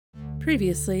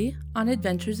Previously on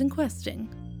Adventures in Questing.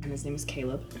 His name is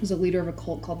Caleb. He was a leader of a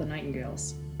cult called the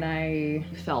Nightingales. And I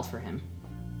fell for him.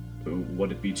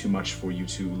 Would it be too much for you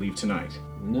to leave tonight?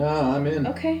 No, I'm in.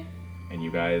 Okay. And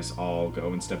you guys all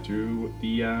go and step through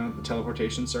the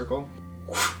teleportation circle?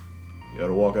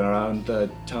 You're walking around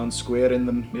the town square in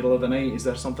the middle of the night. Is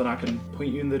there something I can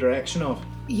point you in the direction of?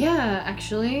 Yeah,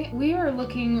 actually. We are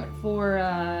looking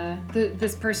for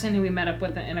this person who we met up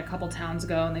with in a couple towns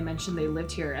ago, and they mentioned they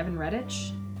lived here, Evan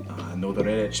Redditch. I know the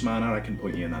Redditch Manor. I can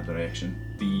point you in that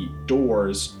direction. The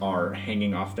doors are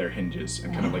hanging off their hinges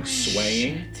and kind of like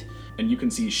swaying. Shit. And you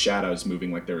can see shadows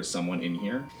moving like there is someone in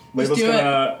here. Label's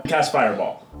gonna cast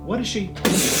Fireball. What is she?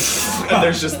 And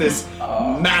there's just this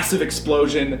massive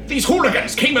explosion. These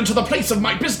hooligans came into the place of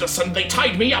my business and they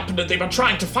tied me up and they were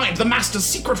trying to find the master's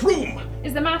secret room.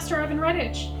 Is the master Evan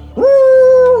Redditch?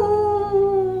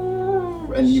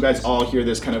 And you guys all hear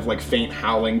this kind of like faint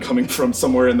howling coming from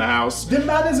somewhere in the house. The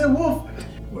man is a wolf!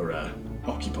 We're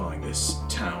occupying this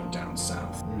town down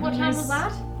south. What town was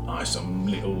that? Some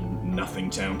little nothing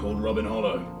town called Robin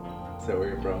Hollow. Is that where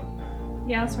you're from?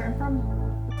 Yeah, that's where I'm from.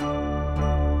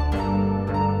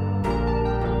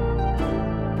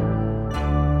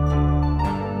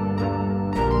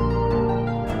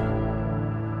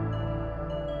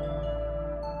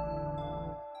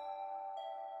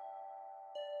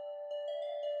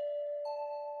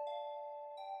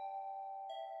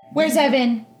 Where's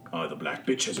Evan? The black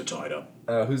bitch has her tied up.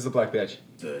 Who's the black bitch?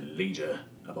 The leader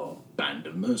of our band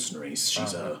of mercenaries.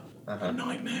 She's a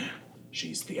nightmare.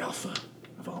 She's the alpha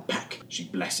of our pack. She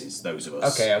blesses those of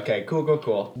us. Okay,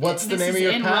 cool. What's the name of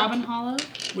your in pack? Robin Hollow?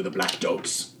 With the black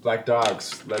dogs. Black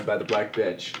Dogs, led by the black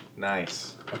bitch.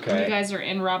 Nice. Okay. You guys are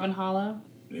in Robin Hollow?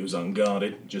 It was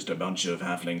unguarded, just a bunch of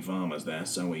halfling farmers there,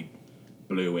 so we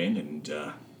blew in and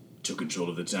took control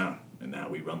of the town, and now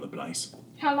we run the place.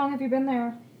 How long have you been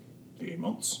there? 3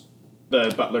 months.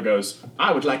 The butler goes,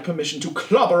 I would like permission to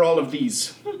clobber all of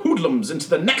these hoodlums into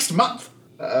the next month.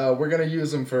 We're gonna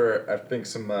use them for, I think,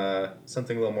 something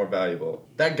a little more valuable.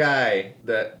 That guy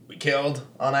that we killed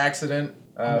on accident.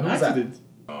 Who's that?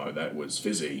 Oh, that was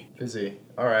Fizzy. Fizzy.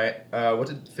 Alright. What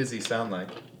did Fizzy sound like?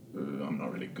 I'm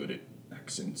not really good at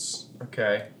accents.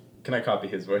 Okay. Can I copy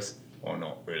his voice? I'm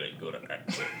not really good at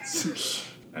accents.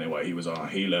 Anyway, he was our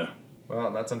healer.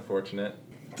 Well, that's unfortunate.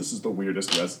 This is the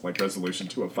weirdest resolution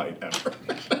to a fight ever.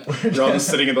 You're all just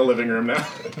sitting in the living room now.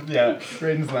 Yeah,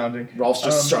 Raiden's lounging. Rolf's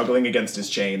just struggling against his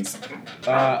chains.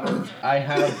 I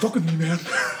have... Fuck with me, man.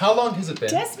 How long has it been?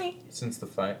 Just me. Since the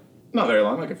fight? Not very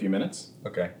long, like a few minutes.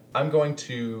 Okay. I'm going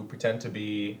to pretend to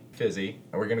be Fizzy,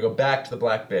 and we're gonna go back to the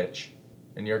black bitch,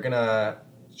 and you're gonna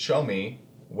show me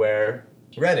where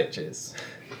Redditch is.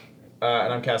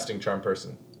 And I'm casting Charm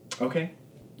Person. Okay.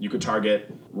 You could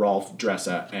target Rolf,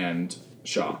 Dressa, and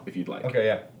Shaw if you'd like. Okay,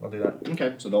 yeah, I'll do that.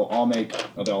 Okay, so they'll all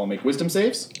make wisdom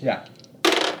saves. Yeah.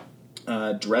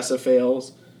 Dressa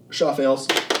fails, Shaw fails,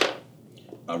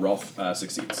 Rolf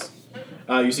succeeds.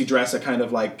 You see Dressa kind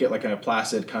of like get like a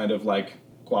placid kind of like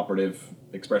cooperative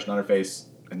expression on her face,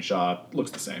 and Shaw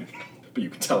looks the same, but you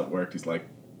can tell it worked. He's like,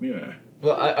 yeah.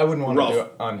 Well, I wouldn't want Rolf. to do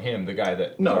it on him, the guy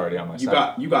that's No, already on my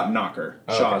side. you got Knocker.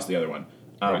 Oh, Shaw's okay. the other one.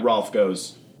 Right. Rolf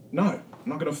goes, no, I'm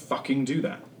not gonna fucking do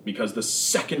that. Because the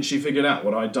second she figured out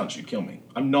what I'd done, she'd kill me.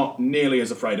 I'm not nearly as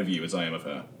afraid of you as I am of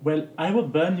her. Well, I will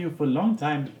burn you for a long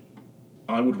time.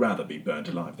 I would rather be burnt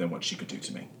alive than what she could do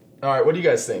to me. Alright, what do you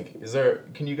guys think?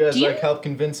 Can you guys help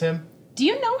convince him? Do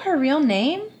you know her real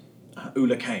name?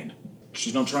 Ula Kane.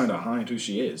 She's not trying to hide who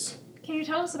she is. Can you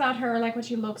tell us about her, like what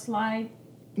she looks like?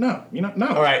 No, no.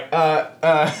 Alright,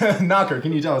 Knocker,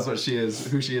 can you tell us what she is,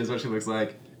 who she is, what she looks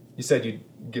like? You said you'd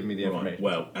give me the information. Right.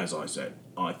 Well, as I said,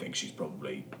 I think she's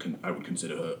probably, I would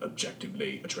consider her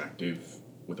objectively attractive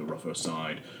with a rougher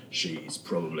side. She's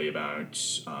probably about,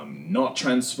 not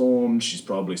transformed. She's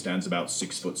probably stands about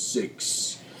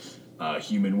 6'6",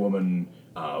 human woman.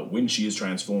 When she is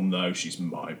transformed though, she's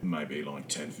maybe like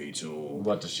 10 feet tall.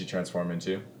 What does she transform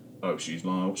into? Oh, she's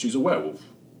a werewolf.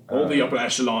 All the upper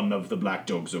echelon of the black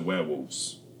dogs are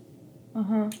werewolves.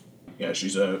 Uh-huh. Yeah,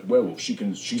 she's a werewolf.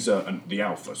 She's the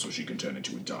alpha, so she can turn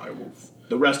into a dire wolf.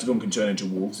 The rest of them can turn into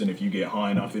wolves, and if you get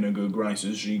high enough in her good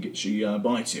graces, she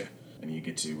bites you, and you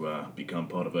get to become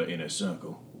part of her inner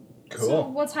circle. Cool. So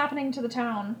what's happening to the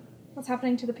town? What's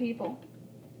happening to the people?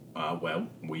 Well,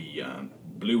 we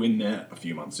blew in there a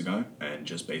few months ago, and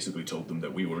just basically told them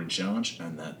that we were in charge,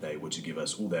 and that they were to give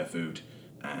us all their food,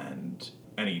 and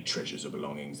any treasures or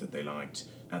belongings that they liked,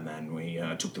 and then we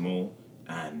took them all,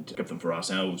 and kept them for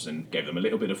ourselves and gave them a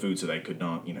little bit of food so they could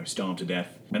not, starve to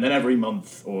death. And then every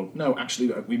month,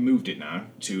 we moved it now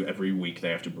to every week they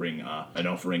have to bring an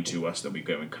offering to us that we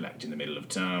go and collect in the middle of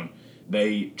town.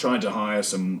 They tried to hire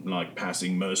some, like,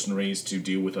 passing mercenaries to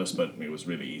deal with us, but it was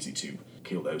really easy to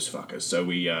kill those fuckers. So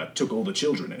we took all the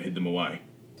children and hid them away.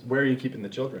 Where are you keeping the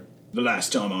children? The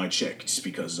last time I checked,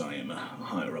 because I am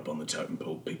higher up on the totem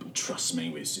pole, people trust me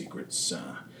with secrets.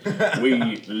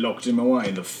 We locked him away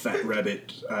in the Fat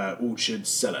Rabbit orchard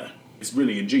cellar. It's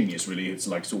really ingenious, really. It's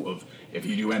like sort of, if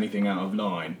you do anything out of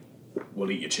line,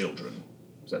 we'll eat your children.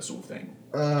 It's that sort of thing.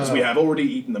 Because we have already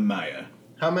eaten the mayor.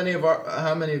 How many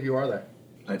of you are there?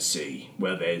 Let's see.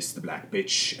 Well, there's the black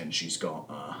bitch, and she's got,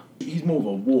 he's more of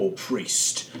a war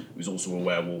priest, who's also a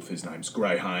werewolf. His name's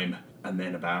Greyheim. And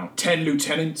then about 10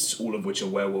 lieutenants, all of which are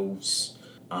werewolves.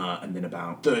 And then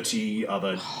about 30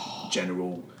 other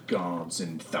general guards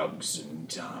and thugs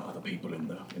and other people in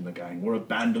the gang. We're a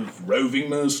band of roving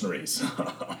mercenaries.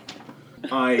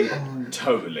 I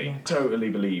totally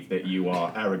believe that you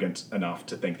are arrogant enough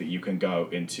to think that you can go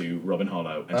into Robin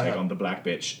Hollow and take on the black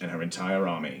bitch and her entire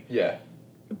army. Yeah.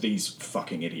 These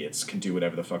fucking idiots can do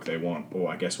whatever the fuck they want, or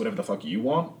I guess whatever the fuck you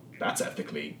want. That's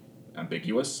ethically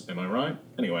ambiguous, am I right?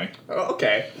 Anyway.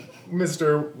 Okay.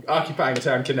 Mr. Occupying the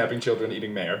town, kidnapping children,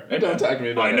 eating mayor. Don't talk to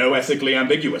me about I know ethically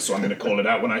ambiguous, so I'm going to call it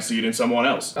out when I see it in someone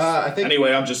else.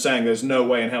 Anyway, I'm just saying there's no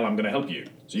way in hell I'm going to help you.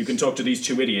 So you can talk to these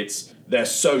two idiots. They're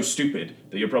so stupid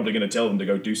that you're probably going to tell them to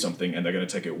go do something, and they're going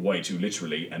to take it way too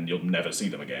literally, and you'll never see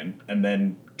them again. And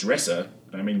then Dresser,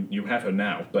 I mean, you have her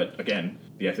now, but again,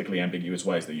 the ethically ambiguous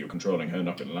ways that you're controlling her are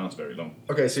not going to last very long.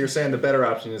 Okay, so you're saying the better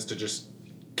option is to just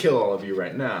kill all of you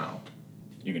right now.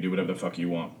 You can do whatever the fuck you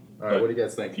want. Alright, what do you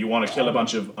guys think? If you want to kill a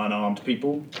bunch of unarmed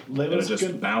people that are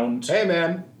just bound... Hey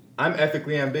man, I'm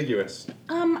ethically ambiguous.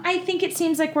 I think it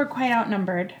seems like we're quite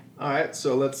outnumbered. Alright,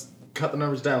 so let's cut the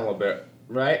numbers down a little bit,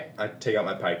 right? I take out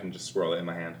my pike and just swirl it in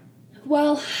my hand.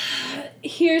 Well,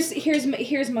 here's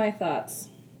my thoughts.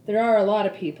 There are a lot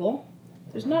of people.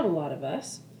 There's not a lot of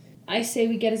us. I say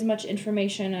we get as much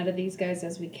information out of these guys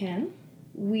as we can.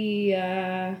 We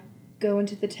go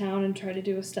into the town and try to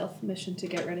do a stealth mission to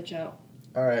get Redditch out.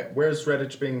 Alright, where's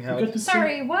Redditch being held?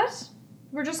 Sorry, what?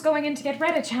 We're just going in to get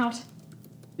Redditch out.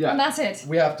 Yeah. And that's it.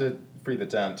 We have to free the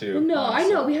town too. Well, no, I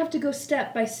know we have to go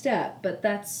step by step, but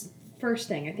that's first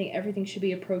thing. I think everything should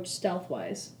be approached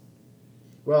stealth-wise.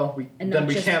 Well, we And not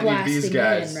just can't leave these blasting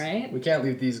guys. in, right? We can't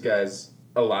leave these guys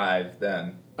alive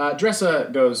then. Dresser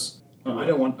goes, oh, I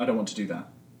don't want to do that.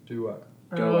 Do what?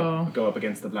 Go up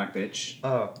against the black bitch.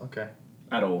 Oh, okay.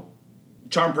 At all.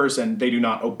 Charm person, they do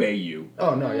not obey you.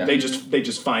 Oh no, yeah. They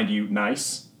just find you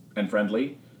nice and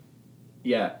friendly.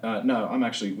 Yeah, no, I'm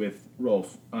actually with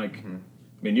Rolf. Like, I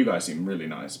mean, you guys seem really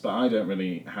nice, but I don't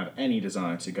really have any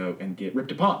desire to go and get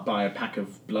ripped apart by a pack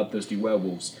of bloodthirsty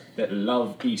werewolves that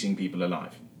love eating people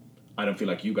alive. I don't feel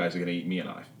like you guys are going to eat me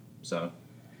alive. So,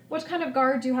 What kind of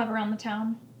guard do you have around the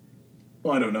town?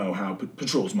 I don't know how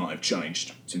patrols might have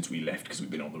changed since we left, because we've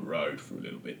been on the road for a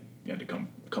little bit. You had to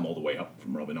come all the way up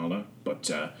from Robin Hollow.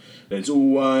 But there's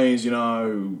always,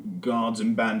 guards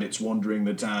and bandits wandering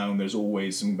the town. There's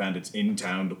always some bandits in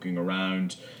town looking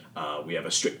around. We have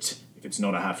a strict, if it's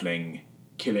not a halfling,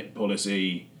 kill it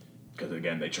policy. Because,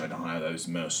 again, they try to hire those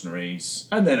mercenaries.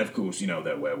 And then, of course,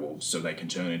 they're werewolves, so they can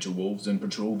turn into wolves and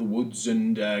patrol the woods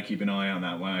and keep an eye out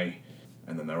that way.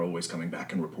 And then they're always coming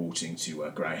back and reporting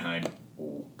to Greyheim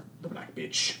or the Black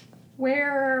Bitch.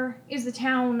 Where is the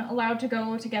town allowed to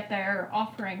go to get their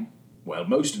offering? Well,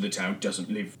 most of the town doesn't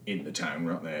live in the town,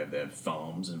 right? They have their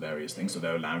farms and various things, so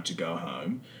they're allowed to go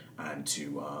home and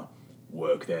to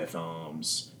work their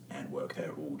farms and work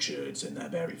their orchards and their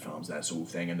berry farms, that sort of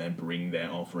thing, and then bring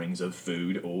their offerings of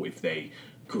food, or if they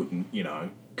couldn't,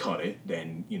 cut it,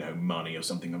 then, money or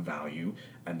something of value,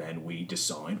 and then we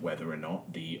decide whether or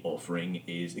not the offering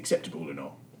is acceptable or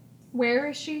not. Where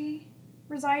is she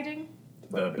residing?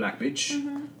 The Black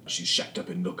Bitch, she's shacked up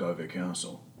in Lookover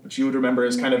Castle. Which you would remember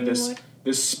as kind of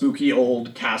this spooky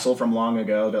old castle from long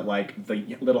ago that, like,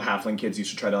 the little halfling kids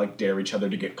used to try to, like, dare each other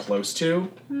to get close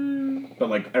to. But,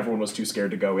 like, everyone was too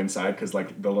scared to go inside because,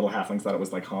 like, the little halflings thought it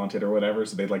was, like, haunted or whatever,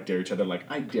 so they'd, like, dare each other, like,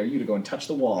 I dare you to go and touch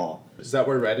the wall. Is that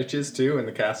where Redditch is, too, in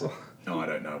the castle? No, I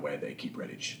don't know where they keep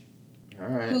Redditch.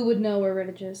 Alright. Who would know where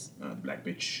Redditch is? The Black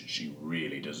Bitch, she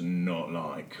really does not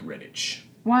like Redditch.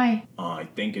 Why? I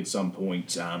think at some point,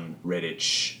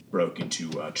 Redditch broke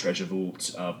into a treasure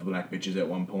vault of the Black Bitches at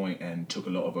one point and took a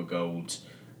lot of her gold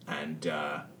and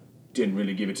didn't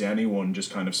really give it to anyone, just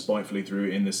kind of spitefully threw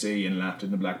it in the sea and laughed in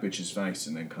the Black Bitch's face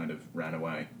and then kind of ran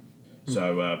away.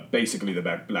 So basically the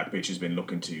Black Bitch has been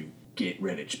looking to get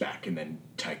Redditch back and then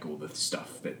take all the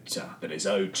stuff that is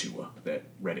owed to her,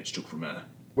 that Redditch took from her.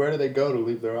 Where do they go to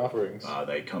leave their offerings?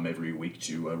 They come every week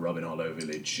to Robin Hollow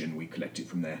Village and we collect it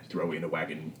from there, throw it in a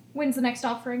wagon. When's the next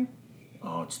offering?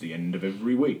 Oh, it's the end of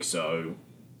every week, so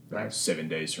Right. 7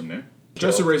 days from now.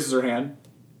 Jessa raises her hand.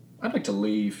 I'd like to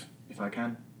leave, if I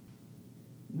can.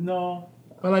 No.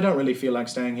 Well, I don't really feel like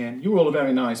staying here. You all are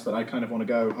very nice, but I kind of want to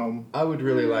go home. I would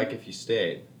really like if you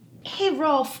stayed. Hey,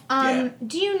 Rolf, Yeah.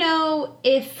 do you know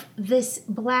if this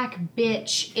black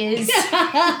bitch is...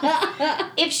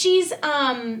 if she's,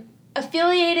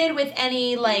 affiliated with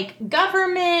any, like,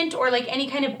 government or, like, any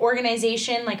kind of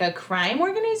organization, like a crime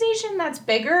organization that's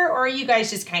bigger, or are you guys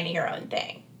just kind of your own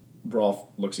thing? Rolf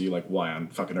looks at you like, why on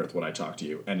fucking earth would I talk to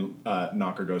you? And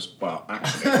Knocker goes, well,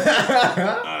 actually,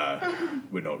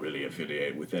 we're not really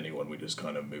affiliated with anyone. We just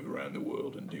kind of move around the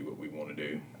world and do what we want to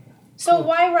do. So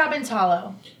why Robin's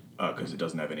Hollow? Because it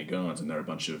doesn't have any guards, and they're a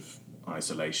bunch of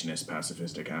isolationist,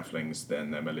 pacifistic halflings.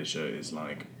 Then their militia is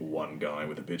like one guy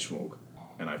with a pitchfork.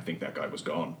 And I think that guy was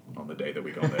gone on the day that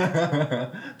we got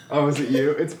there. Oh, is it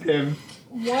you? It's Pim.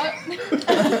 What?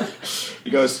 He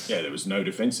goes, yeah, there was no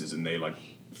defenses, and they, like,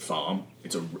 farm.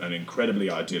 It's an incredibly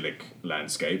idyllic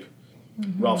landscape.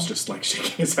 Mm-hmm. Ralph's just, like,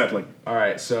 shaking his head like, All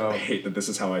right, I so hate that this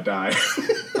is how I die.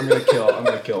 I'm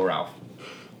gonna kill Ralph.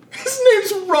 His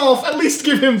name's Rolf. At least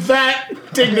give him that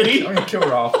dignity. I'm gonna kill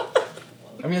Ralph.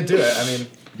 I'm gonna do it. I mean,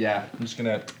 yeah. I'm just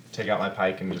gonna take out my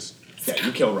pike and just. Yeah,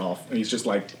 you kill Rolf, and he's just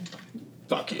like,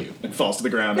 fuck you, and falls to the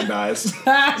ground and dies.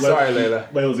 Sorry,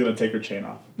 Layla. Layla's gonna take her chain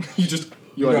off. You just,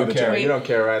 You undo don't the care. chain. You don't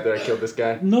care, right? That I killed this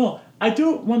guy. No, I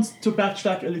do want to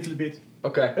backtrack a little bit.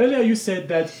 Okay. Earlier you said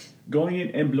that going in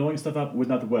and blowing stuff up would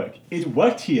not work. It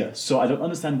worked here, so I don't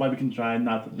understand why we can try and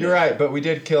not. You're right, but we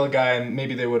did kill a guy, and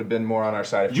maybe they would have been more on our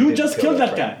side. If You we didn't just kill killed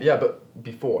that friend. guy. Yeah, but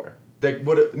before they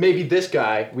would maybe this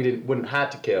guy wouldn't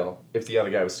have to kill if the other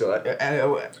guy was still.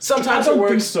 Sometimes I don't it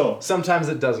works. think so. Sometimes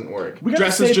it doesn't work. We gotta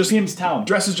Dress is save just Pim's town.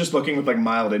 Dress is just looking with like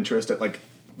mild interest at like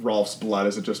Rolf's blood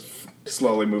as it just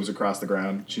slowly moves across the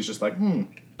ground. She's just like,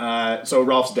 so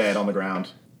Rolf's dead on the ground.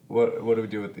 What do we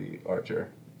do with the archer?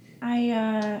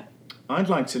 I'd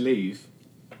like to leave.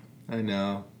 I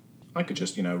know. I could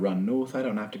just, run north. I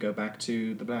don't have to go back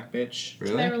to the Black Bitch. Can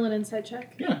I Really? roll an insight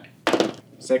check? Yeah.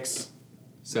 6.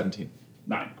 17.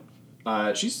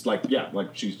 9. She's like,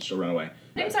 she'll run away.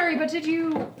 I'm sorry, but do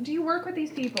you work with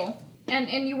these people?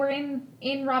 And you were in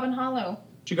Robin Hollow.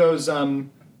 She goes,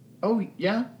 oh,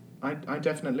 yeah, I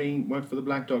definitely work for the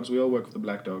Black Dogs. We all work for the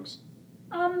Black Dogs.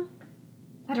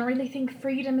 I don't really think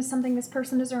freedom is something this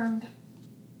person has earned.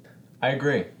 I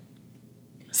agree.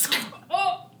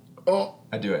 Oh,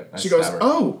 I do it. I she stab goes, her.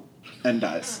 oh, and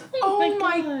dies. Oh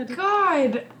my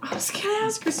god! I was gonna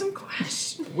ask her some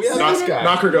questions. We have this guy.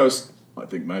 Knocker goes, I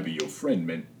think maybe your friend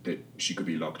meant that she could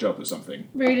be locked up or something.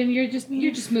 Brayden,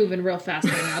 you're just moving real fast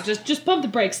right now. Just pump the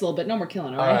brakes a little bit. No more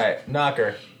killing, All right,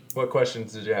 Knocker. What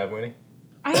questions did you have, Winnie?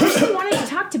 I actually wanted to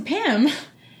talk to Pim.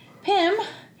 Pim,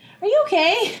 are you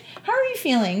okay? How are you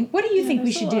feeling? What do you think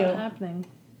we should do? Happening.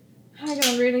 I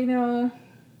don't really know.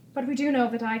 But we do know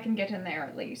that I can get in there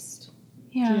at least.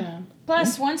 Yeah.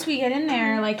 Plus, once we get in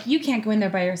there, like, you can't go in there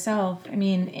by yourself. I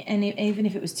mean, and even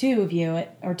if it was two of you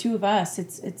or two of us,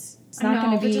 it's not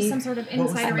going to but be. just some sort of was the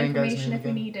insider main guy's information name if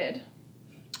we again? needed.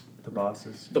 The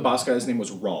bosses. The boss guy's name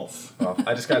was Rolf. Rolf.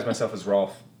 I disguised myself as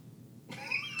Rolf.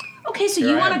 Okay, so Here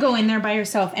you I want to am. go in there by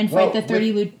yourself and Well, fight the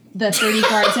 30 guards and the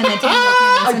 10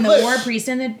 lieutenants and the war priest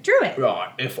and the druid.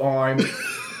 Right.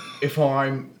 If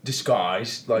I'm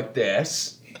disguised like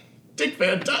this, Dick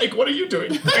Van Dyke, what are you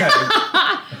doing?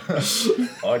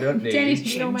 I don't need.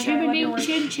 Danny's oh my God, let me work.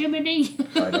 Chimney.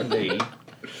 I don't need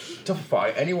to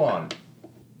fight anyone.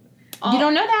 You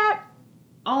don't know that.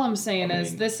 All I'm saying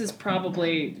is mean- this is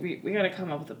probably we got to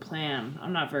come up with a plan.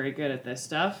 I'm not very good at this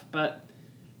stuff, but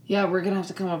yeah, we're gonna have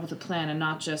to come up with a plan and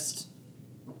not just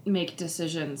make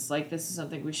decisions. Like, this is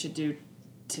something we should do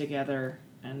together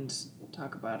and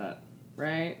talk about it,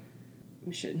 right?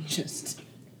 We shouldn't just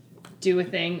do a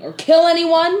thing or kill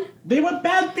anyone. They were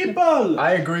bad people!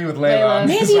 I agree with Layla.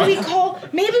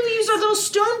 Layla. Maybe we use our little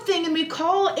stone thing and we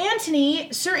call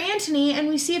Sir Anthony, and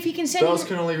we see if he can send Those him.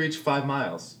 can only reach 5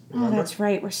 miles. Oh, Remember? that's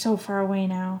right. We're so far away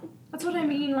now. That's what I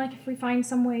mean, like if we find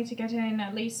some way to get in,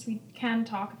 at least we can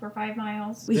talk for 5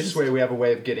 miles. This way we have a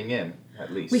way of getting in,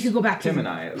 at least. We could go back Tim to and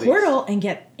I, at the portal and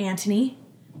get Anthony.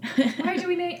 Why do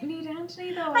we need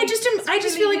Anthony though? I just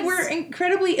feel like we're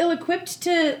incredibly ill-equipped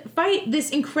to fight this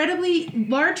incredibly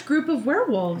large group of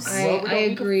werewolves. Well, we don't I need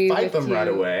to agree fight with them you. right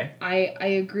away. I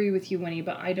agree with you, Winnie,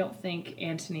 but I don't think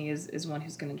Anthony is one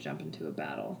who's going to jump into a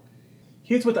battle.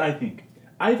 Here's what I think.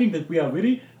 I think that we are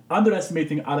really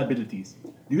underestimating our abilities.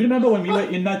 Do you remember when we were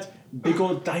in that big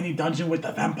old tiny dungeon with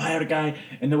the vampire guy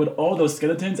and there were all those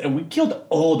skeletons and we killed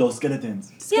all those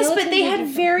skeletons? Yes, but they had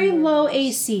very low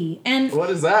AC. And What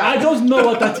is that? I don't know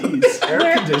what that is.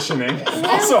 Air conditioning.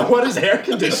 Also, what is air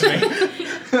conditioning?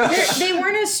 they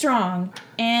weren't as strong.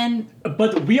 And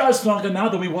But we are stronger now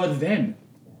than we were then.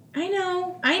 I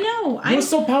know. You're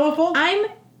so powerful. I'm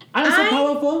so I'm-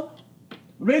 powerful.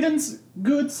 Raiden's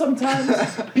good sometimes.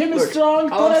 Him is Look,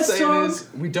 strong. all I'm Thor is saying strong.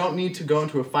 is we don't need to go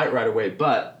into a fight right away,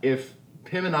 but if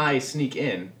Pim and I sneak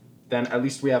in, then at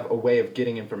least we have a way of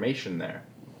getting information there,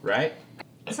 right?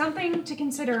 Something to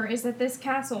consider is that this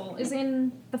castle is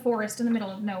in the forest in the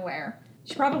middle of nowhere.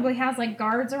 She probably has like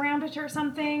guards around it or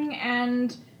something,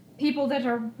 and people that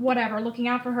are whatever looking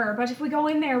out for her. But if we go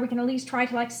in there, we can at least try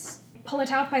to like pull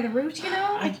it out by the root, you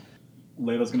know?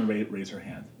 Layla's gonna raise her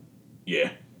hand.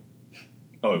 Yeah.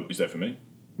 Oh, is that for me?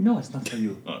 No, it's not for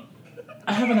you. Oh.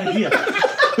 I have an idea.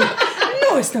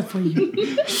 no, it's not for you.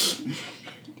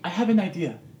 I have an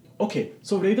idea. Okay,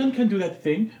 so Raiden can do that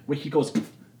thing where he goes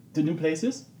to new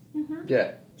places.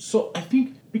 Yeah. So I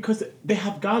think because they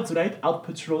have guards, right, out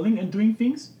patrolling and doing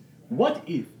things, what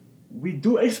if we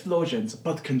do explosions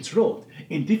but controlled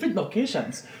in different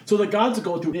locations? So the guards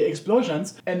go to the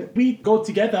explosions and we go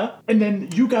together and then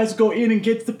you guys go in and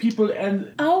get the people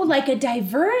and... Oh, like a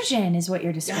diversion is what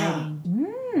you're describing.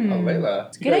 Oh,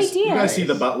 Layla. Good idea. You guys see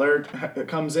the butler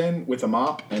comes in with a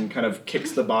mop and kind of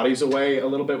kicks the bodies away a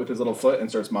little bit with his little foot and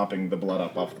starts mopping the blood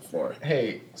up off the floor.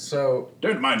 Hey, so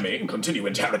Don't mind me and continue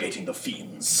interrogating the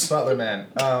fiends. Butler Man,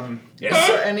 Yes? is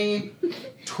there any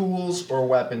tools or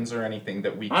weapons or anything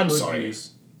that we I'm could sorry.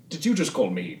 use? Did you just call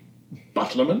me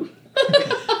Butlerman?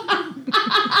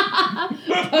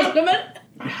 Butlerman?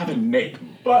 I have a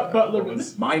name.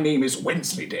 Butlerman. My name is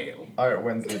Wensleydale. All right,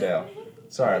 Wensleydale.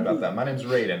 Sorry about that. My name's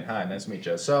Raiden. Hi, nice to meet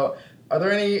you. So, are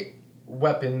there any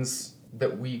weapons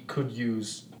that we could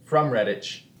use from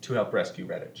Redditch to help rescue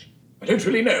Redditch? I don't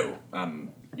really know.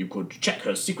 You could check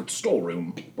her secret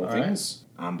storeroom or All right. things.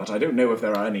 But I don't know if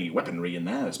there are any weaponry in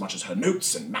there as much as her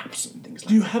notes and maps and things like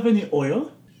Do you that. have any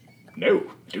oil? No,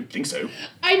 I don't think so.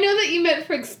 I know that you meant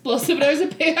for explosive, but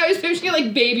I was picturing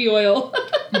like baby oil.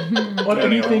 Or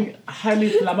anything highly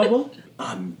flammable?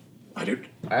 I don't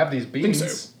I have these beans.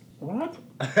 think so. What?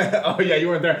 Oh yeah, you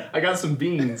weren't there. I got some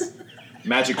beans.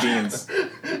 Magic beans.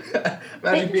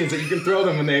 Magic beans that you can throw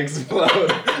them when they explode.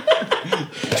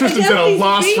 Tristan's at a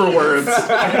loss for words.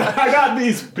 I got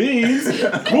these beans.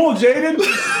 Cool, Jaden.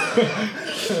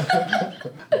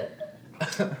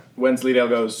 Wensleydale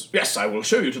goes, yes, I will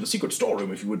show you to the secret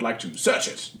storeroom if you would like to search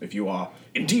it, if you are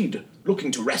indeed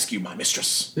looking to rescue my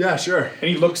mistress. Yeah, sure. And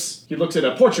he looks at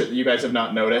a portrait that you guys have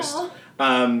not noticed,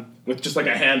 with just like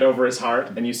a hand over his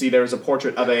heart, and you see there's a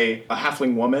portrait of a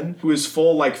halfling woman who is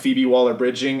full like Phoebe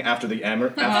Waller-Bridging after the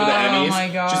Emmys. my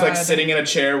God. She's like sitting in a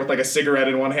chair with like a cigarette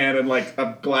in one hand and like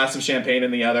a glass of champagne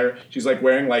in the other. She's like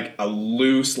wearing like a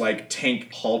loose like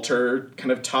tank halter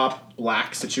kind of top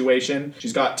black situation.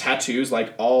 She's got tattoos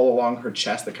like all along her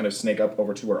chest that kind of snake up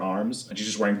over to her arms, and she's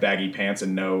just wearing baggy pants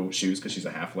and no shoes because she's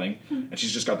a halfling. And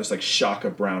she's just got this like shock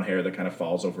of brown hair that kind of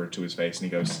falls over to his face, and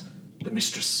he goes, "The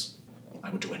mistress, I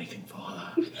would do anything for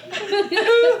her."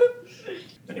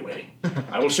 Anyway,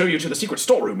 I will show you to the secret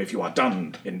storeroom if you are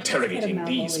done interrogating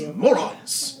these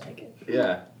morons.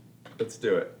 Yeah, let's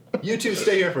do it. You two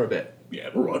stay here for a bit. Yeah,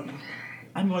 we're on.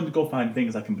 I'm going to go find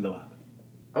things I can blow up.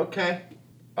 Okay.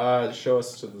 Show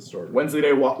us to the store.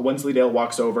 Wensleydale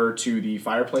walks over to the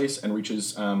fireplace and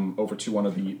reaches over to one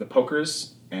of the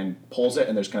pokers and pulls it,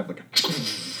 and there's kind of like a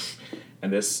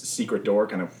and this secret door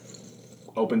kind of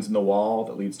opens in the wall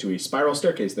that leads to a spiral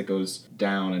staircase that goes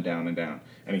down and down and down.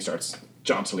 And he starts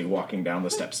jauntily walking down the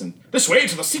steps and this way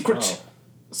to the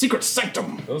secret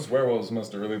sanctum. Those werewolves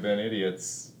must have really been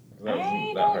idiots. That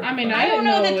wasn't that hard. I mean, I don't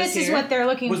know that this is what they're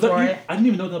looking Was for. that? I didn't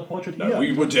even know the portrait No, here.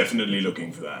 we were definitely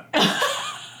looking for that.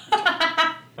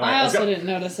 I also didn't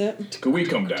notice it. Could we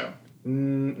come down?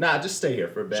 Nah, just stay here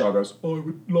for a bit. Shaw goes, I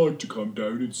would like to come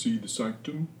down and see the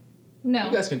sanctum. No.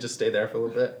 You guys can just stay there for a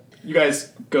little bit. You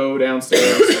guys go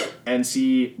downstairs and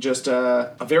see just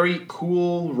a very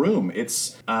cool room.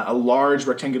 It's a large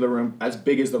rectangular room, as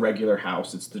big as the regular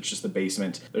house. It's just the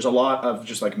basement. There's a lot of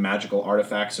just like magical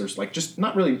artifacts. There's like just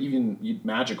not really even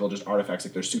magical, just artifacts.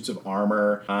 Like there's suits of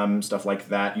armor, stuff like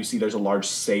that. You see there's a large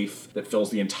safe that fills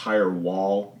the entire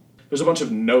wall. There's a bunch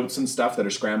of notes and stuff that are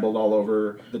scrambled all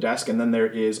over the desk. And then there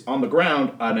is, on the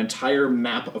ground, an entire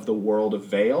map of the world of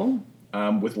Vale.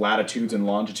 With latitudes and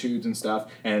longitudes and stuff,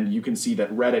 and you can see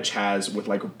that Redditch has, with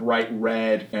like bright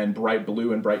red and bright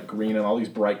blue and bright green and all these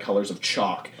bright colors of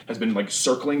chalk, has been like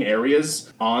circling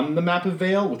areas on the map of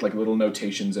Vale with like little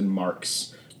notations and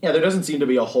marks Yeah, there doesn't seem to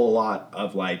be a whole lot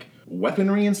of, like,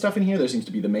 weaponry and stuff in here. There seems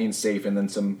to be the main safe and then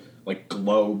some, like,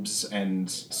 globes and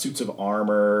suits of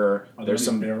armor. Are There's there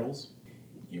some... barrels?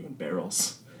 Even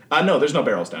barrels. No, there's no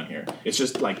barrels down here. It's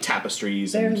just, like,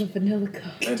 tapestries Barrel and, of vanilla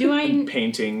coke. and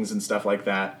paintings and stuff like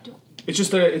that. It's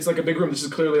just it's like a big room. This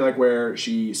is clearly, like, where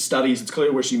she studies. It's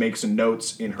clearly where she makes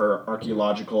notes in her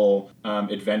archaeological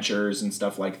adventures and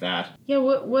stuff like that. Yeah,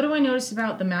 what do I notice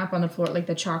about the map on the floor, like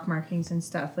the chalk markings and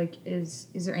stuff? Like, is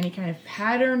there any kind of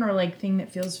pattern or, like, thing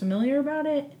that feels familiar about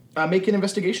it? Make an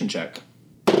investigation check.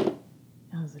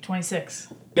 That was a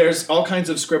 26. There's all kinds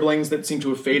of scribblings that seem to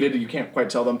have faded. You can't quite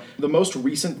tell them. The most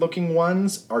recent looking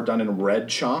ones are done in red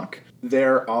chalk.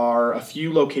 There are a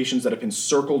few locations that have been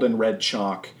circled in red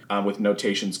chalk with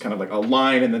notations, kind of like a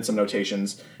line and then some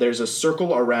notations. There's a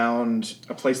circle around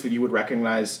a place that you would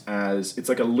recognize as, it's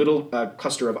like a little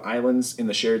cluster of islands in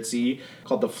the Shared Sea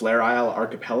called the Flare Isle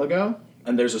Archipelago.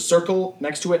 And there's a circle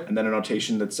next to it and then a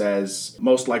notation that says,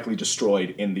 most likely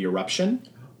destroyed in the eruption.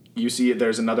 You see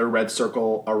there's another red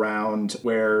circle around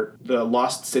where the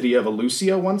lost city of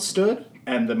Eleusia once stood,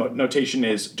 and the notation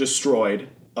is destroyed.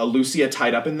 Eleusia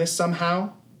tied up in this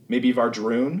somehow. Maybe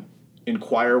Vardrun.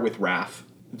 Inquire with Wrath.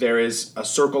 There is a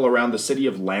circle around the city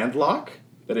of Landlock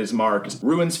that is marked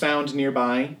ruins found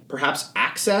nearby. Perhaps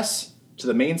access to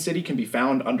the main city can be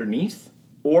found underneath.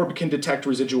 Orb can detect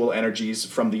residual energies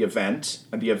from the event,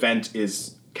 and the event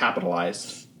is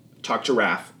capitalized. Talk to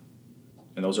Wrath.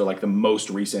 And those are like the most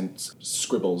recent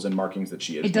scribbles and markings that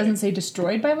she has It doesn't made. say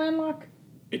destroyed by Landlock?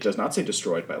 It does not say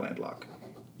destroyed by Landlock.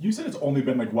 You said it's only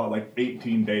been like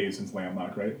 18 days since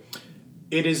Landlock, right?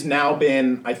 It has now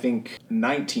been, I think,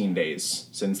 19 days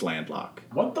since Landlock.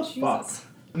 What the fuck?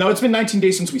 No, it's been 19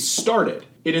 days since we started.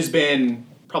 It has been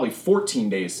probably 14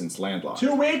 days since Landlock.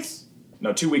 2 weeks?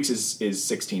 No, 2 weeks is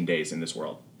 16 days in this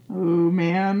world. Oh,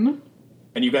 man.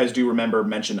 And you guys do remember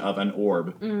mention of an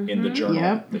orb in the journal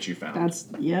Yep. that you found.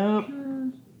 Yep.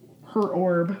 Her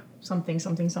orb. Something.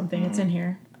 It's in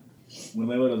here. When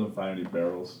Layla doesn't find any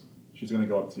barrels, she's gonna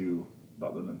go up to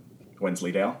Butlerman.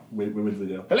 Wensleydale.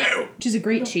 Wensleydale. Hello! Which is a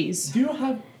great cheese. Do you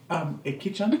have a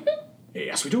kitchen?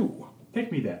 Yes, we do.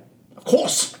 Take me there. Of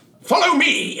course! Follow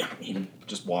me! He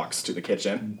just walks to the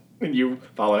kitchen, and you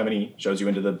follow him, and he shows you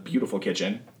into the beautiful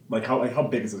kitchen. Like how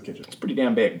big is this kitchen? It's pretty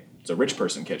damn big. It's a rich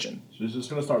person kitchen. She's just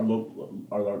gonna start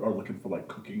looking for like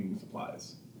cooking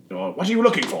supplies. What are you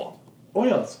looking for?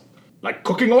 Oils. Like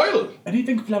cooking oil?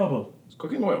 Anything flammable. Is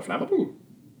cooking oil flammable?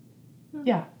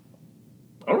 Yeah.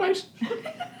 All right.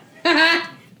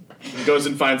 He goes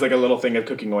and finds like a little thing of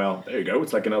cooking oil. There you go.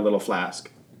 It's like in a little flask.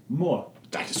 More.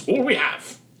 That is all we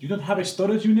have. You don't have a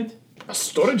storage unit? A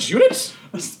storage unit?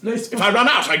 A place for... If I run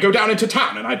out, I go down into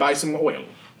town and I buy some oil.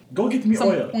 Go get me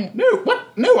oil. No,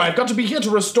 what? No, I've got to be here to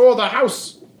restore the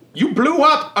house. You blew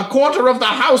up a quarter of the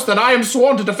house that I am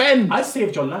sworn to defend. I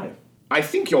saved your life. I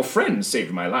think your friend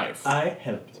saved my life. I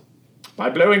helped. By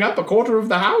blowing up a quarter of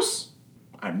the house?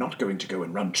 I'm not going to go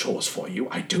and run chores for you.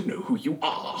 I don't know who you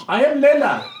are. I am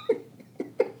Layla.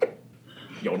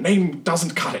 Your name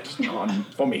doesn't cut it on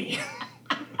for me.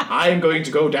 I am going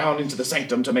to go down into the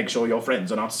sanctum to make sure your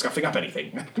friends are not scuffing up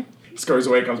anything. Scurries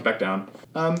away, comes back down.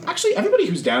 Actually, everybody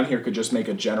who's down here could just make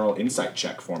a general insight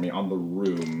check for me on the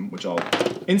room, which I'll...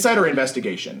 Insight or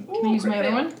investigation? Can I use my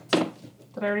other one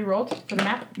that I already rolled for the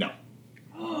map? No.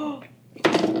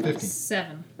 15.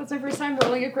 7. That's my first time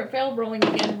rolling a crit fail, rolling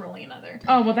again, rolling another.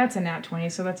 Oh, well, that's a nat 20,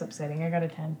 so that's upsetting. I got a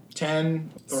 10.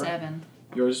 10. Thora? 7.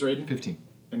 Yours, Raiden? 15.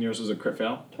 And yours was a crit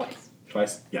fail?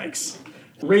 Twice. Yikes.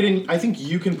 Raiden, I think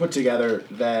you can put together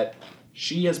that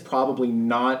she has probably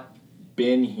not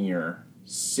been here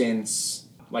since,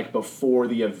 like, before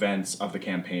the events of the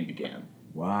campaign began.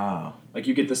 Wow. Like,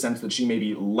 you get the sense that she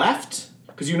maybe left,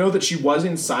 because you know that she was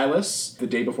in Silas the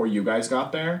day before you guys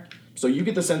got there. So you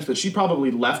get the sense that she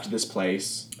probably left this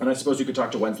place, and I suppose you could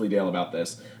talk to Wensleydale about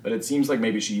this, but it seems like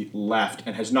maybe she left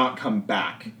and has not come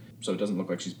back, so it doesn't look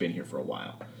like she's been here for a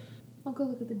while. I'll go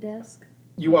look at the desk.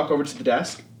 You walk over to the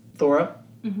desk, Thora.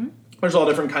 Mm-hmm. There's all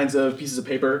different kinds of pieces of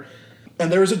paper,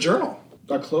 and there is a journal,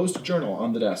 a closed journal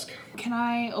on the desk. Can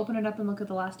I open it up and look at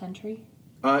the last entry?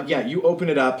 Yeah, you open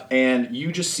it up, and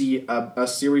you just see a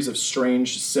series of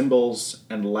strange symbols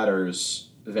and letters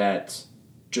that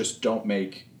just don't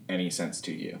make any sense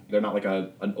to you. They're not like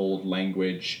an old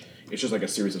language. It's just like a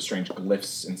series of strange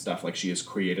glyphs and stuff. Like she has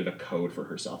created a code for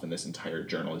herself, and this entire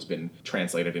journal has been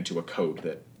translated into a code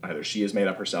that either she has made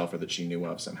up herself or that she knew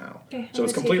of somehow. Okay, So I'm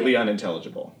it's gonna completely take it.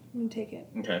 unintelligible. I'm gonna take it.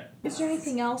 Okay. Is there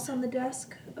anything else on the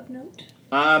desk of note?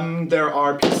 There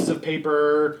are pieces of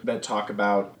paper that talk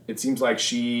about, it seems like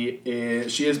she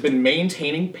has been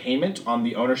maintaining payment on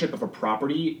the ownership of a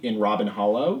property in Robin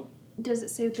Hollow. Does it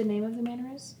say what the name of the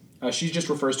manor is? She just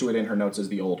refers to it in her notes as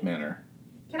the Old Manor.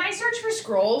 Can I search for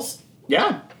scrolls?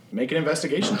 Yeah, make an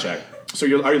investigation check. So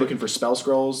are you looking for spell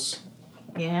scrolls?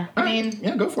 Yeah. I mean,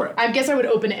 Yeah, go for it. I guess I would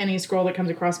open any scroll that comes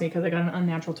across me because I got an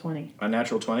unnatural 20.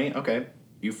 Unnatural 20? Okay.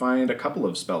 You find a couple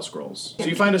of spell scrolls. So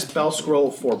you find a spell scroll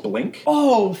for Blink.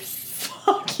 Oh,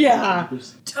 fuck yeah.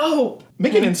 Dope.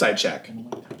 Make an insight check.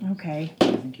 Okay.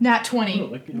 Nat 20.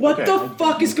 What Okay. the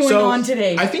fuck is going on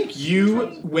today? I think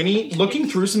you, Winnie, looking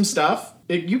through some stuff,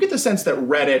 you get the sense that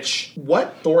Redditch,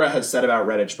 what Thora has said about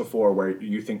Redditch before, where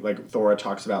you think, like, Thora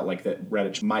talks about, like, that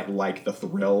Redditch might like the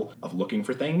thrill of looking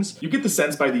for things. You get the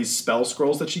sense by these spell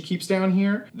scrolls that she keeps down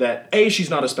here that, A, she's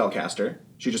not a spellcaster.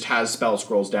 She just has spell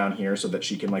scrolls down here so that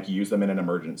she can, like, use them in an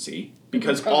emergency.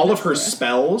 Because all of her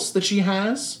spells that she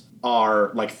has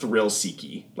are, like,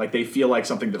 thrill-seeky. Like, they feel like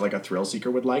something that, like, a thrill-seeker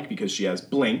would like, because she has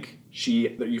Blink.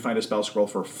 You find a spell scroll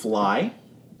for Fly.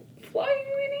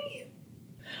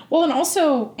 Well, and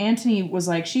also, Antony was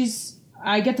like,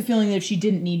 I get the feeling that if she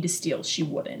didn't need to steal, she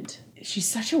wouldn't. She's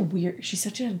such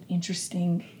an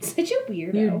interesting... Such a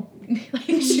weirdo.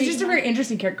 She's just a very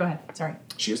interesting character. Go ahead. Sorry.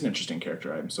 She is an interesting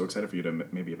character. I'm so excited for you to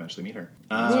maybe eventually meet her.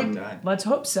 Let's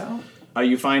hope so.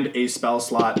 You find a spell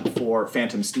slot for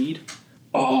Phantom Steed.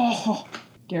 Oh,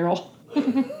 Geralt.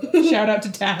 Shout out to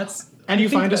Taz. And you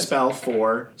find a spell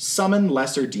for Summon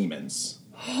Lesser Demons.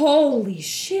 Holy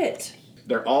shit.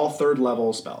 They're all 3rd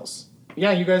level spells.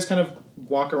 Yeah, you guys kind of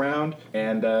walk around,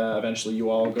 and eventually you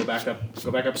all go back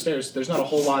upstairs. There's not a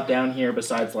whole lot down here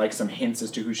besides like some hints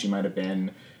as to who she might have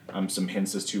been, some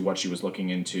hints as to what she was looking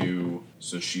into.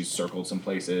 So she's circled some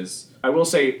places. I will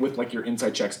say, with like your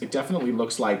insight checks, it definitely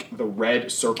looks like the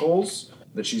red circles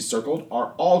that she's circled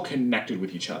are all connected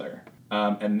with each other.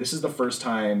 And this is the first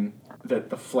time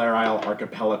that the Flare Isle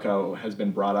Archipelago has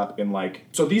been brought up in like...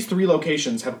 So these 3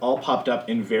 locations have all popped up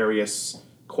in various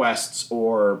quests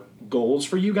or goals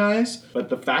for you guys, but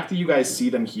the fact that you guys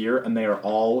see them here and they are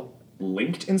all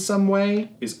linked in some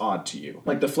way is odd to you.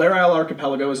 Like the Flare Isle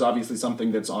Archipelago is obviously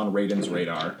something that's on Raiden's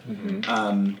radar.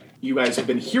 You guys have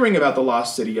been hearing about the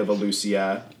lost city of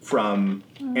Elucia from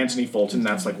Anthony Fulton.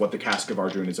 That's like what the Cask of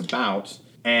Ardrun is about.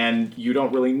 And you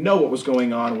don't really know what was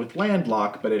going on with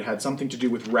Landlock, but it had something to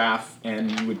do with Raph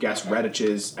and you would guess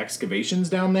Redditch's excavations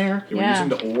down there. They were using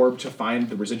the orb to find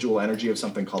the residual energy of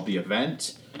something called the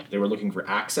Event. They were looking for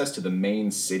access to the main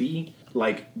city.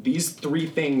 Like, these 3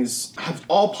 things have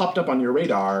all popped up on your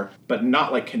radar, but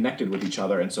not, like, connected with each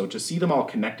other. And so to see them all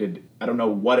connected, I don't know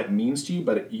what it means to you,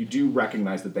 but you do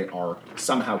recognize that they are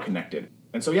somehow connected.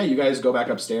 And so, yeah, you guys go back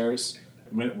upstairs.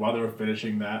 While they were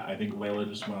finishing that, I think Layla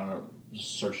just went on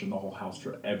searching the whole house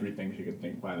for everything she could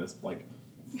think by this, like,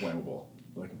 flammable,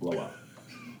 like, blow up.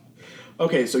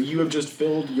 Okay, so you have just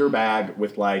filled your bag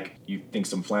with, like, you think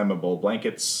some flammable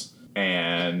blankets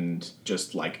and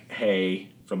just, like, hay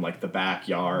from, like, the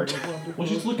backyard. Well,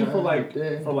 she's looking for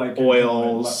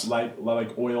oils.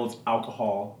 Like oils,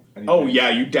 alcohol. Anything. Oh, yeah,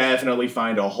 you definitely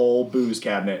find a whole booze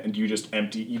cabinet and you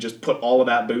just put all of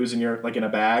that booze in in a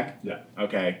bag? Yeah.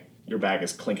 Okay. Your bag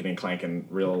is clinking and clanking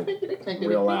real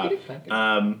loud.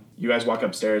 You guys walk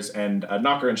upstairs, and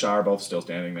Knocker and Shah are both still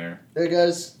standing there. Hey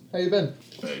guys, how you been?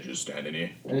 Hey, just standing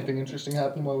here. Anything interesting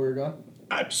happened while we were gone?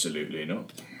 Absolutely no.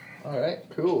 Alright,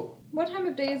 cool. What time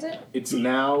of day is it? It's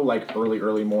now like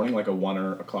early morning, like a 1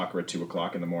 o'clock or a 2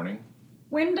 o'clock in the morning.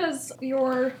 When does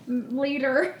your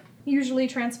leader usually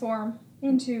transform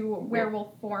into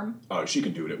werewolf form? Oh, she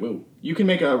can do it at will. You can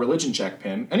make a religion check,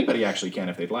 Pim. Anybody actually can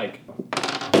if they'd like.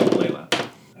 Layla.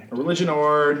 A religion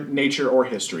or nature or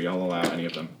history, I'll allow any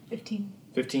of them.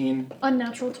 15.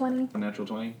 Unnatural 20. Unnatural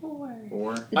 20.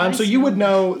 4. Nice So you would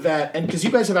know that, and because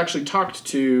you guys have actually talked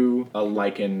to a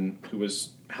Lycan who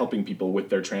was helping people with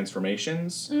their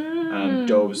transformations,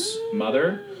 Dove's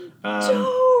mother.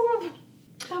 Dove!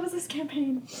 That was this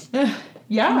campaign. Yeah.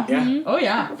 Yeah. Oh,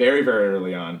 yeah. Very, very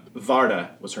early on.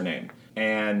 Varda was her name.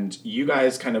 And you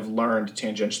guys kind of learned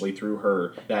tangentially through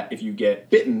her that if you get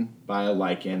bitten by a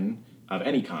Lycan of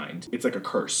any kind, it's like a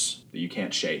curse that you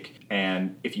can't shake.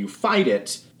 And if you fight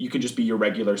it, you can just be your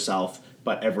regular self,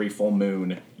 but every full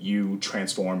moon you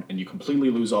transform and you completely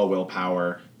lose all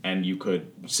willpower and you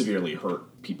could severely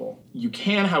hurt people. You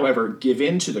can, however, give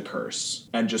in to the curse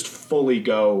and just fully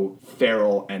go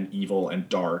feral and evil and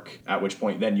dark, at which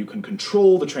point then you can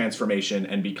control the transformation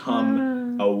and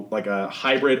become a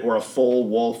hybrid or a full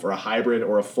wolf or a hybrid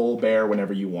or a full bear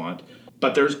whenever you want.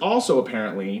 But there's also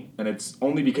apparently, and it's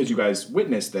only because you guys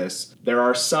witnessed this, there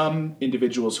are some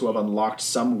individuals who have unlocked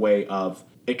some way of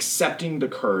accepting the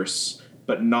curse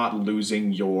but not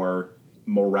losing your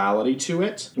morality to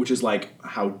it, which is like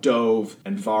how Dove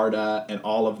and Varda and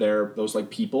all of those like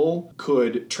people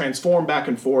could transform back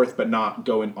and forth but not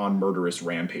go on murderous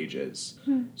rampages.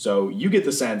 So you get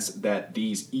the sense that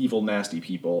these evil, nasty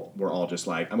people were all just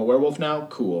like, I'm a werewolf now?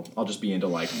 Cool. I'll just be into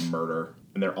like murder.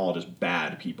 And they're all just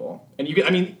bad people.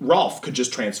 And Rolf could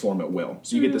just transform at will.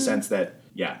 So you get the sense that,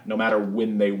 yeah, no matter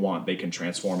when they want, they can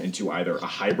transform into either a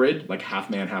hybrid, like half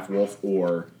man, half wolf,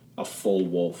 or a full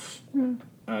wolf.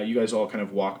 You guys all kind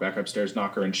of walk back upstairs.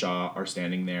 Knocker and Shaw are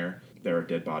standing there. There are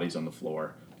dead bodies on the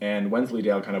floor. And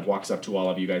Wensleydale kind of walks up to all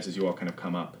of you guys as you all kind of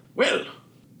come up. Well,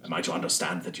 am I to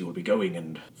understand that you will be going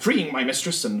and freeing my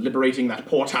mistress and liberating that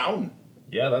poor town?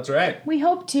 Yeah, that's right. We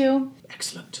hope to.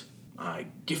 Excellent. I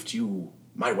gift you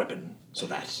my weapon so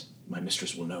that my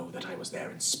mistress will know that I was there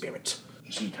in spirit.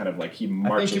 She kind of like, he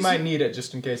marches. I think you might need it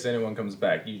just in case anyone comes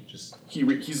back. You just...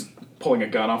 He's pulling a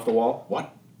gun off the wall.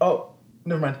 What? Oh,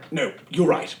 never mind. No, you're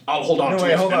right. I'll hold on to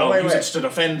it, and I'll use it to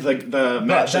defend the But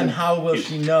match. then how will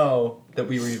she know that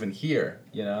we were even here,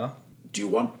 you know? Do you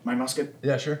want my musket?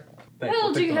 Yeah, sure. Thanks. Well,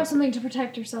 We'll do take you the have musket. something to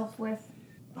protect yourself with?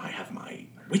 I have my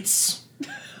wits.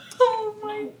 Oh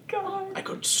my god. I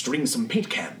could string some paint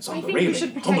cans on I the think you railing, should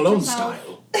protect Home Alone yourself.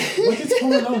 style. What is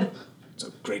Home Alone? It's a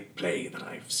great play that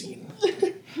I've seen.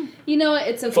 You know what?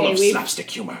 It's Full okay. of We've slapstick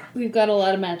humor. got a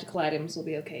lot of magical items. We'll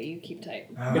be okay. You keep tight.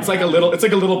 It's like a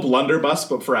little blunderbuss,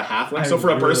 but for a halfling. So for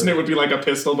a person, it would be like a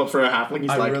pistol, but for a halfling, he's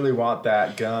I like, really want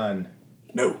that gun.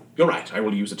 no, you're right. I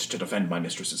will use it to defend my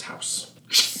mistress's house.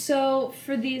 So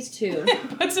for these two,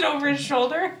 Puts it over his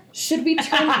shoulder. should we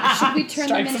turn them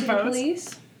Strikes into the the pose.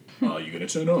 police? Are you going to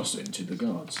turn us into the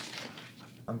guards?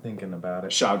 I'm thinking about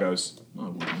it. Shah goes, I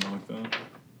wouldn't like that.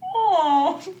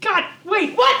 Oh, God.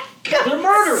 Wait, what? They're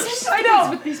murderers! I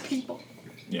know. With these people.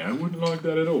 Yeah, I wouldn't like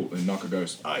that at all. And Knocker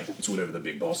goes, aye, it's whatever the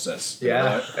big boss says.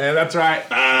 Yeah, and that's right.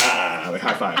 Like,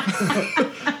 high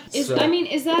five. Is So-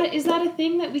 is that a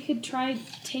thing that we could try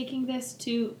taking this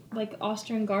to like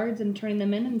Austrian guards and turning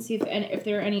them in and see if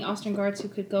there are any Austrian guards who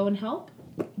could go and help?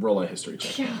 Roll a history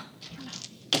check.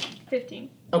 Yeah. 15.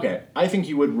 Okay, I think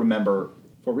you would remember,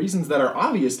 for reasons that are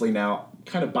obviously now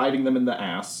kind of biting them in the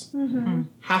ass,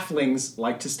 halflings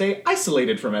like to stay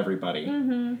isolated from everybody.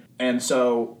 And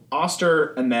so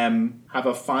Oster and them have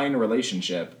a fine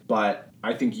relationship, but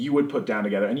I think you would put down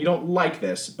together, and you don't like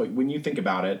this, but when you think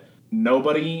about it,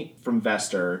 nobody from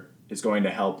Vester is going to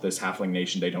help this halfling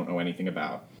nation they don't know anything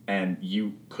about. And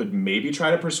you could maybe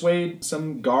try to persuade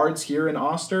some guards here in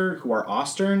Oster who are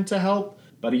Ostern to help,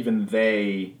 but even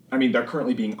they're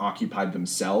currently being occupied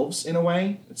themselves in a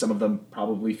way. Some of them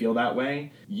probably feel that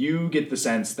way. You get the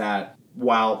sense that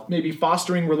while maybe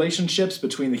fostering relationships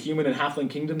between the human and halfling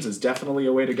kingdoms is definitely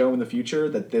a way to go in the future,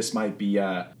 that this might be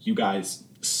you guys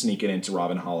sneaking into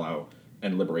Robin Hollow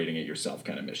and liberating it yourself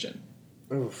kind of mission.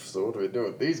 Oof, so what do we do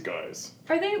with these guys?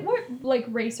 Are they, what, like,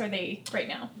 race are they right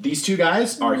now? These two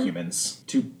guys are humans.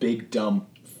 Two big, dumb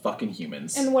fucking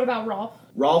humans. And what about Rolf?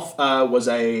 Rolf was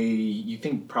you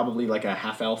think probably like a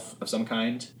half-elf of some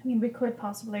kind. I mean, we could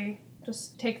possibly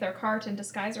just take their cart and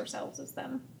disguise ourselves as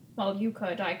them. Well, you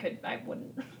could, I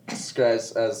wouldn't.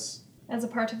 Disguise as... As a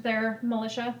part of their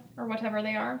militia, or whatever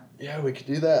they are. Yeah, we could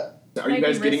do that. Are you Might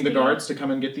guys be getting the risky. guards to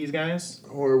come and get these guys?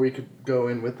 Or we could go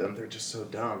in with them. They're just so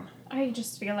dumb. I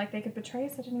just feel like they could betray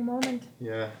us at any moment.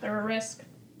 Yeah. They're a risk.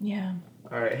 Yeah.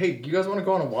 Alright, hey, you guys want to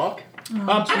go on a walk?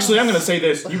 Actually, I'm going to say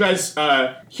this. You guys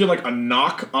hear like a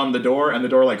knock on the door, and the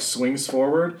door like swings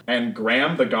forward, and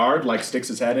Graham, the guard, like sticks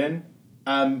his head in.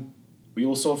 We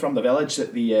all saw from the village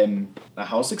that the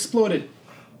house exploded.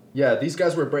 Yeah, these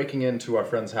guys were breaking into our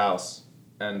friend's house,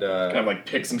 and Kind of like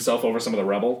picks himself over some of the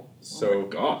rubble. so Oh my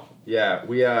god. yeah,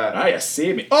 we You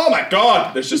see me. Oh my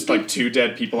god! There's just like two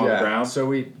dead people on the ground. So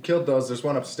we killed those. There's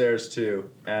one upstairs too,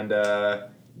 and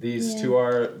these two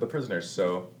are the prisoners.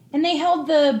 So And they held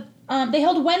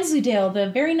Wensleydale, the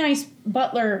very nice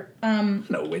butler.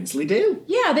 No, Wensleydale.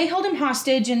 Yeah, they held him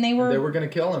hostage, and they were gonna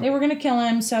kill him. They were gonna kill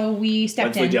him, so we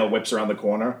stepped in. Wensleydale whips around the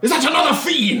corner. Is that another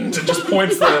fiend? And just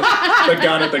points the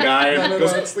gun at the guy. And No,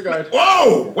 goes, that's the guard.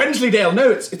 Whoa! Wensleydale,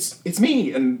 no, it's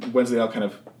me. And Wensleydale kind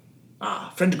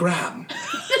of, friend Graham.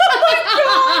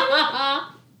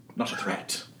 Not a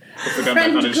threat. Puts the gun back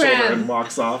on his shoulder and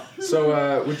walks off.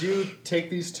 So would you take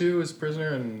these two as prisoner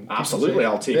and keep them Absolutely, safe?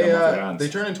 I'll take they, them off their hands. They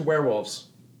turn into werewolves.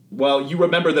 Well, you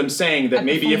remember them saying that At the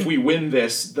maybe if fun- we win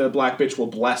this, the Black Bitch will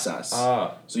bless us.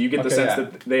 Ah. So you get the Okay, sense yeah.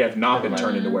 that they have not Never been mind.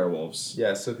 turned into werewolves.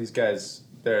 Yeah. So these guys,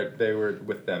 they were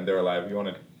with them. They're alive. You want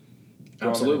to?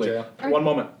 Absolutely. Jail? One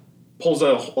moment. Pulls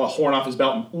a horn off his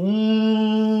belt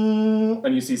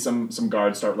and you see some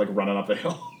guards start like running up the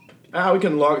hill. We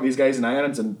can lock these guys in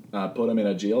irons and put them in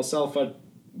a jail cell for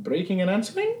breaking and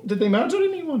entering? Did they murder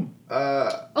anyone?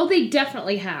 Oh, they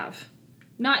definitely have.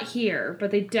 Not here, but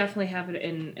they definitely have it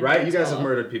in Right? You guys have Hollow.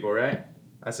 murdered people, right?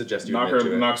 I suggest you admit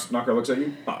to it. Knocker looks at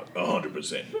you.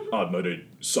 100%. I've murdered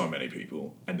so many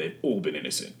people, and they've all been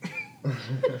innocent.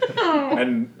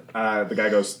 And the guy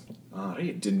goes,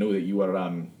 alright, didn't know that you were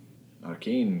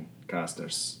arcane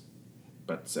casters.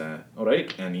 But,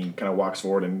 alright. And he kind of walks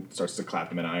forward and starts to clap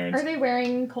them in irons. Are they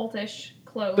wearing cultish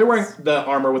clothes? They're wearing the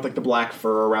armor with like the black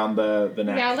fur around the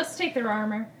neck. Yeah, let's take their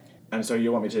armor. And so do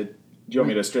you want me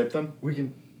to strip them? We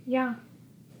can. Yeah.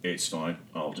 It's fine.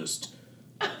 I'll just,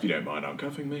 if you don't mind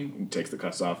uncuffing me, and takes the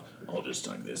cuffs off, I'll just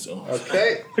take this off.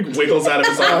 Okay. Like wiggles out of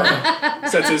his armor,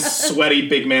 sets his sweaty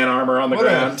big man armor on the What a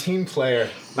ground. team player.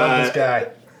 Love this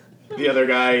guy. The other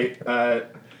guy,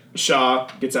 Shaw,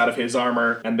 gets out of his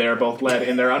armor, and they're both led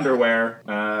in their underwear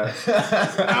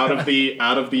out of the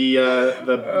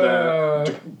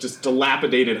just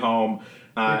dilapidated home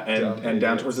and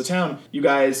down towards the town. You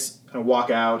guys kind of walk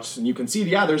out, and you can see,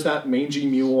 there's that mangy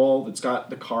mule that's got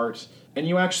the cart, and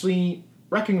you actually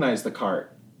recognize the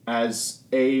cart as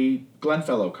a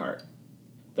Glenfellow cart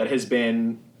that has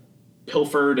been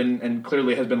pilfered and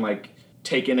clearly has been like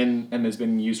taken and has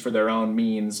been used for their own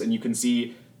means. And you can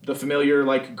see the familiar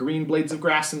like green blades of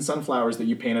grass and sunflowers that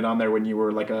you painted on there when you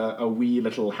were like a wee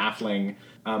little halfling,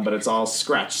 but it's all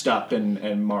scratched up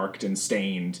and marked and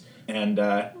stained. And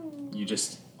you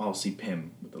just all see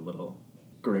Pim with a little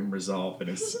grim resolve in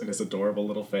his adorable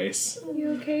little face.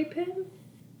 You okay, Pim?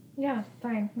 Yeah,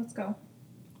 fine. Let's go.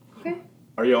 Okay.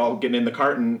 Are you all getting in the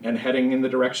cart and heading in the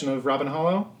direction of Robin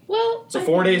Hollow? Well, It's a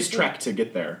 4 days trek to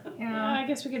get there. Yeah. I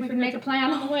guess we can make a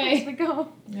plan on the as way. we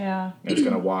go. Yeah. I'm just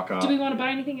gonna walk off. Do we want to buy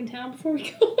anything in town before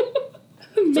we go?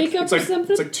 Makeup or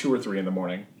something? It's like 2 or 3 in the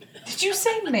morning. Did you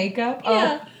say makeup?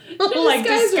 Yeah. Oh, like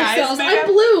disguise ourselves. makeup?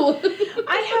 I'm blue.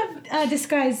 I have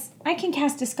disguise. I can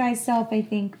cast disguise self, I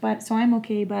think, but so I'm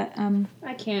okay. But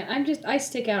I can't. I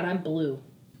stick out. I'm blue.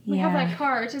 We have that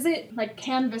cart. Is it like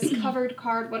canvas covered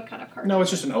card? What kind of cart? No, it's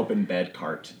just an open bed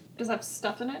cart. Does it have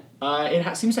stuff in it?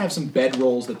 It seems to have some bed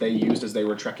rolls that they used as they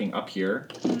were trekking up here,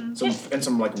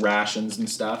 some like rations and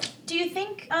stuff. Do you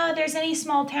think there's any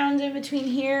small towns in between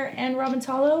here and Robin's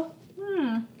Hollow?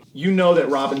 You know that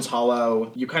Robin's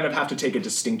Hollow, you kind of have to take a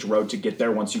distinct road to get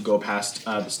there once you go past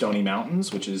the Stony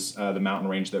Mountains, which is the mountain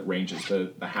range that ranges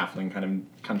the halfling kind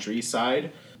of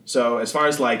countryside. So as far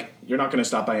as like, you're not going to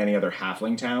stop by any other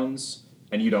halfling towns,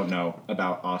 and you don't know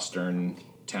about Austern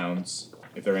towns,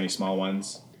 if there are any small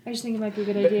ones. I just think it might be a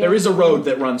good idea. There is a road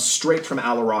that runs straight from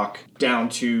Alaroc down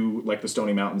to like the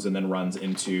Stony Mountains and then runs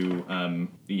into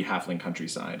the halfling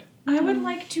countryside. I would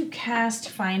like to cast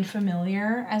Find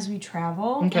Familiar as we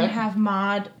travel Okay. and have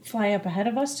Maud fly up ahead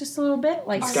of us just a little bit,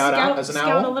 like Scout out as an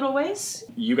scout owl? a little ways.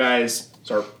 You guys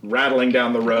start rattling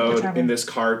down the road travel. in this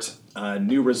cart.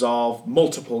 New resolve,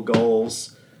 multiple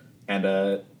goals, and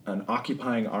an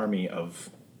occupying army of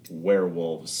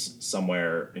werewolves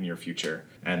somewhere in your future.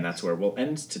 And that's where we'll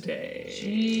end today.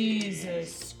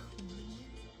 Jesus.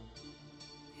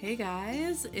 Hey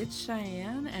guys, it's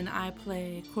Cheyenne and I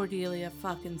play Cordelia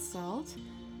fucking Salt.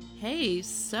 Hey,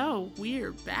 so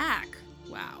we're back.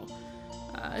 Wow.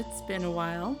 It's been a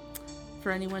while.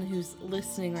 For anyone who's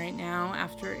listening right now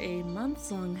after a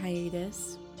months-long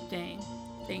hiatus, dang,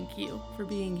 thank you for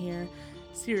being here.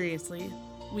 Seriously,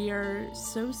 we are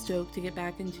so stoked to get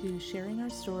back into sharing our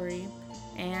story,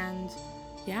 and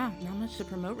yeah, not much to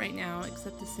promote right now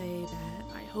except to say that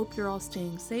I hope you're all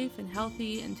staying safe and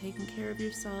healthy and taking care of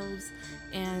yourselves,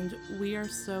 and we are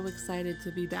so excited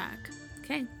to be back.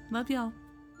 Okay, love y'all.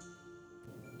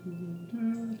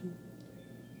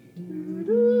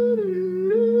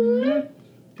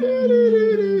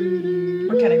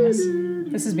 We're cutting this.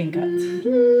 This is being cut.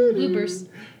 Bloopers.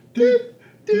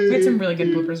 We had some really good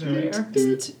bloopers earlier.